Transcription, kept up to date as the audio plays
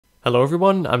Hello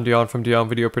everyone, I'm Dion from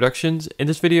DionVideoProductions. In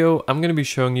this video, I'm going to be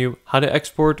showing you how to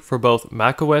export for both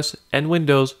macOS and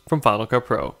Windows from Final Cut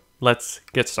Pro. Let's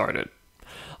get started.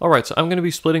 Alright, so I'm going to be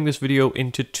splitting this video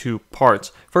into two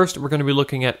parts. First, we're going to be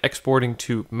looking at exporting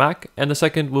to Mac, and the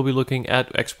second, we'll be looking at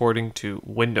exporting to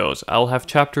Windows. I'll have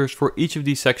chapters for each of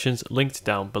these sections linked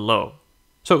down below.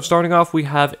 So starting off, we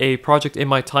have a project in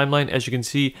my timeline. As you can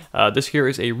see, this here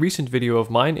is a recent video of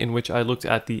mine in which I looked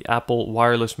at the Apple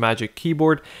Wireless Magic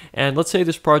Keyboard. And let's say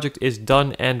this project is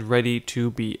done and ready to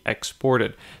be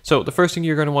exported. So the first thing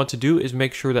you're going to want to do is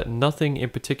make sure that nothing in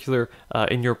particular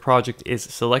in your project is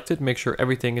selected. Make sure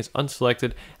everything is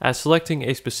unselected, as selecting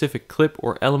a specific clip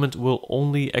or element will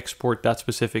only export that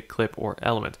specific clip or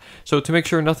element. So to make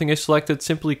sure nothing is selected,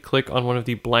 simply click on one of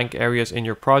the blank areas in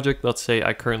your project. Let's say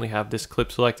I currently have this clip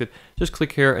selected. Just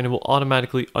click here and it will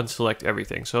automatically unselect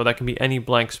everything. So that can be any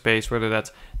blank space, whether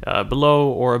that's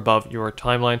below or above your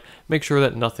timeline. Make sure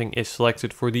that nothing is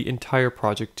selected for the entire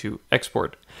project to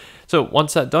export. So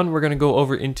once that's done, we're going to go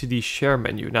over into the share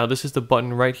menu. Now this is the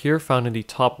button right here found in the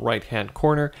top right hand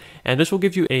corner, and this will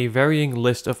give you a varying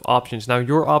list of options. Now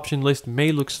your option list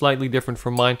may look slightly different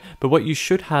from mine, but what you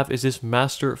should have is this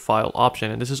master file option,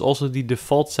 and this is also the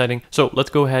default setting. So let's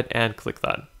go ahead and click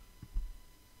that.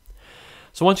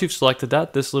 So once you've selected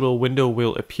that, this little window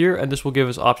will appear, and this will give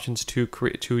us options to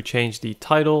change the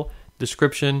title,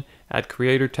 description, add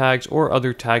creator tags, or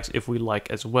other tags if we like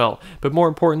as well. But more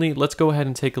importantly, let's go ahead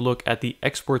and take a look at the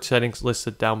export settings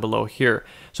listed down below here.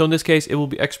 So in this case, it will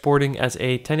be exporting as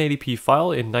a 1080p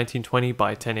file in 1920 by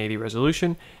 1080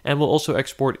 resolution, and will also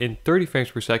export in 30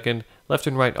 frames per second, left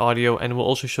and right audio, and will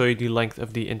also show you the length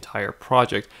of the entire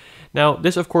project. Now,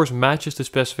 this of course matches the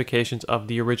specifications of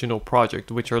the original project,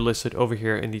 which are listed over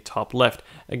here in the top left.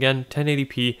 Again,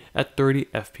 1080p at 30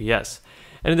 FPS.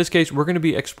 And in this case, we're going to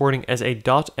be exporting as a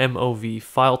 .mov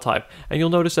file type. And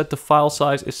you'll notice that the file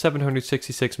size is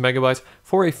 766 megabytes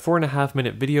for a 4.5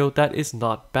 minute video. That is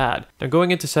not bad. Now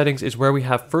going into settings is where we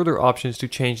have further options to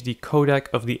change the codec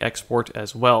of the export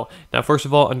as well. Now first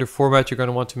of all, under format, you're going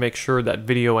to want to make sure that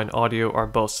video and audio are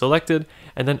both selected.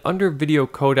 And then under video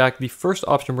codec, the first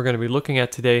option we're going to be looking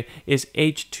at today is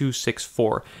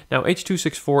H.264. Now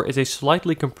H.264 is a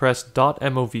slightly compressed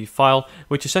 .mov file,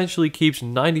 which essentially keeps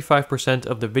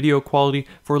 95% of the video quality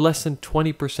for less than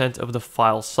 20% of the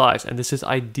file size, and this is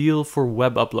ideal for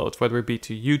web uploads, whether it be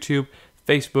to YouTube,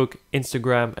 Facebook,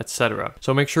 Instagram, etc.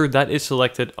 So make sure that is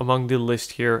selected among the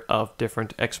list here of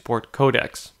different export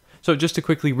codecs. So just to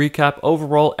quickly recap,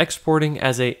 overall exporting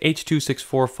as a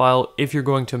H.264 file if you're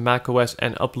going to macOS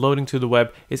and uploading to the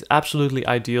web is absolutely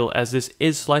ideal, as this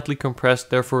is slightly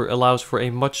compressed, therefore allows for a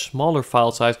much smaller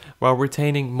file size while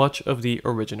retaining much of the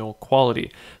original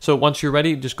quality. So once you're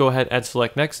ready, just go ahead and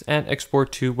select next and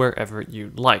export to wherever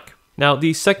you'd like. Now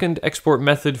the second export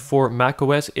method for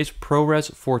macOS is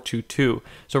ProRes 422.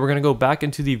 So we're going to go back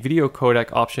into the video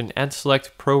codec option and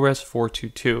select ProRes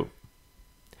 422.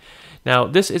 Now,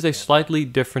 this is a slightly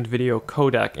different video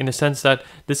codec in the sense that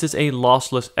this is a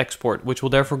lossless export, which will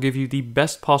therefore give you the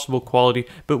best possible quality,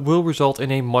 but will result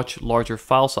in a much larger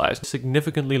file size,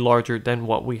 significantly larger than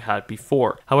what we had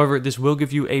before. However, this will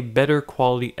give you a better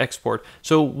quality export.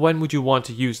 So when would you want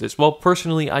to use this? Well,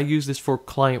 personally, I use this for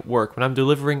client work. When I'm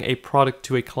delivering a product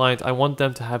to a client, I want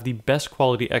them to have the best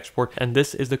quality export, and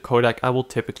this is the codec I will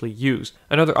typically use.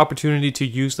 Another opportunity to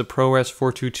use the ProRes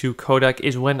 422 codec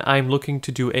is when I'm looking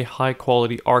to do a high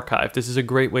quality archive. This is a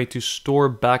great way to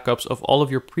store backups of all of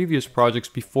your previous projects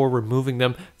before removing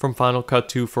them from Final Cut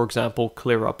to, for example,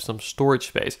 clear up some storage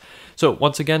space. So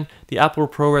once again, the Apple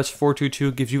ProRes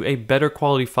 422 gives you a better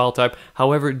quality file type.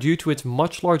 However, due to its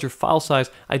much larger file size,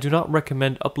 I do not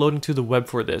recommend uploading to the web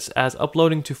for this, as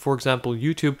uploading to, for example,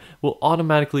 YouTube will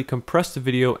automatically compress the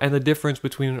video, and the difference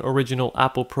between an original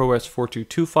Apple ProRes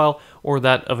 422 file or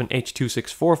that of an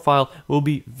H.264 file will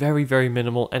be very, very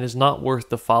minimal and is not worth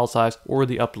the file size or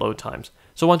the upload times.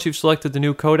 So once you've selected the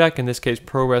new codec, in this case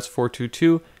ProRes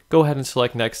 422, go ahead and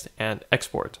select next and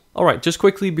export. Alright, just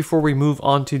quickly before we move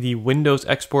on to the Windows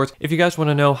export, if you guys want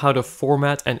to know how to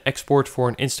format and export for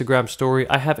an Instagram story,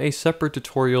 I have a separate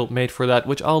tutorial made for that,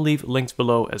 which I'll leave links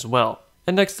below as well.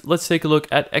 And next, let's take a look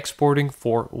at exporting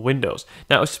for Windows.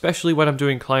 Now, especially when I'm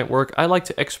doing client work, I like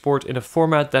to export in a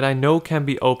format that I know can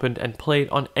be opened and played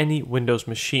on any Windows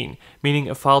machine, meaning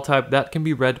a file type that can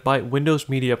be read by Windows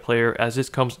Media Player, as this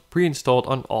comes pre-installed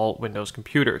on all Windows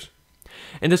computers.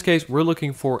 In this case, we're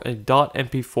looking for a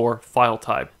 .mp4 file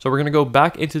type. So we're going to go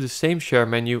back into the same share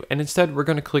menu, and instead we're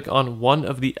going to click on one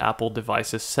of the Apple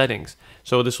devices settings.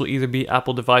 So this will either be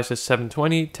Apple devices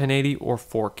 720, 1080, or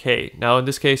 4K. Now in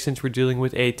this case, since we're dealing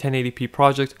with a 1080p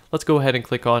project, let's go ahead and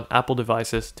click on Apple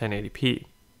devices 1080p.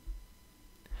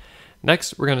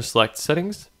 Next, we're going to select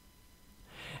Settings.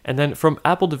 And then from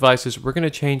Apple devices, we're going to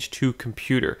change to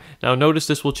Computer. Now notice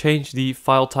this will change the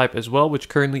file type as well, which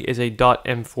currently is a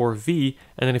 .m4v.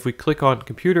 And then if we click on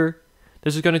Computer,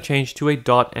 this is going to change to a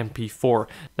 .mp4.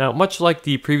 Now, much like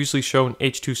the previously shown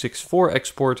H.264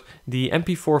 export, the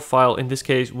MP4 file in this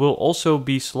case will also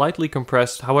be slightly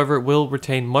compressed, however it will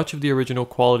retain much of the original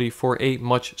quality for a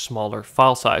much smaller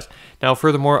file size. Now,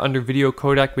 furthermore, under video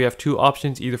codec, we have two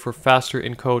options, either for faster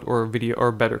encode or video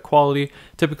or better quality.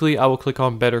 Typically, I will click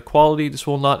on better quality. This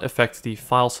will not affect the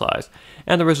file size.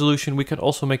 And the resolution, we can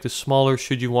also make this smaller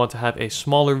should you want to have a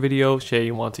smaller video, say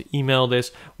you want to email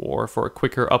this, or for a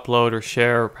quicker upload or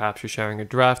share, or perhaps you're sharing a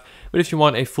draft. But if you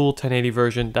want a full 1080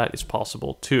 version, that is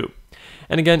possible too.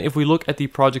 And again, if we look at the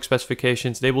project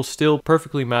specifications, they will still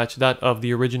perfectly match that of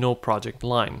the original project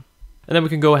line. And then we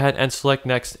can go ahead and select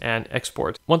Next and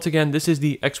Export. Once again, this is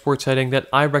the export setting that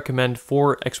I recommend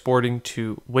for exporting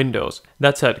to Windows.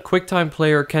 That said, QuickTime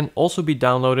Player can also be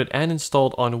downloaded and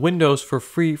installed on Windows for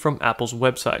free from Apple's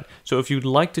website. So if you'd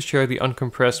like to share the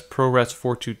uncompressed ProRes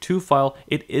 422 file,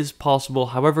 it is possible.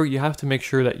 However, you have to make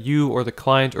sure that you or the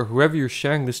client or whoever you're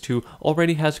sharing this to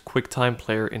already has QuickTime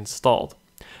Player installed.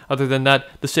 Other than that,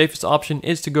 the safest option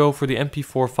is to go for the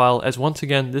MP4 file, as once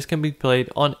again, this can be played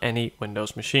on any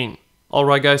Windows machine.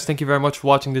 Alright guys, thank you very much for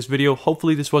watching this video.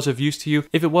 Hopefully this was of use to you.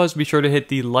 If it was, be sure to hit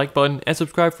the like button and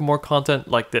subscribe for more content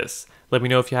like this. Let me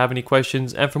know if you have any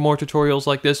questions, and for more tutorials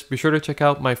like this, be sure to check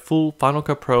out my full Final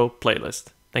Cut Pro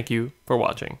playlist. Thank you for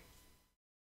watching.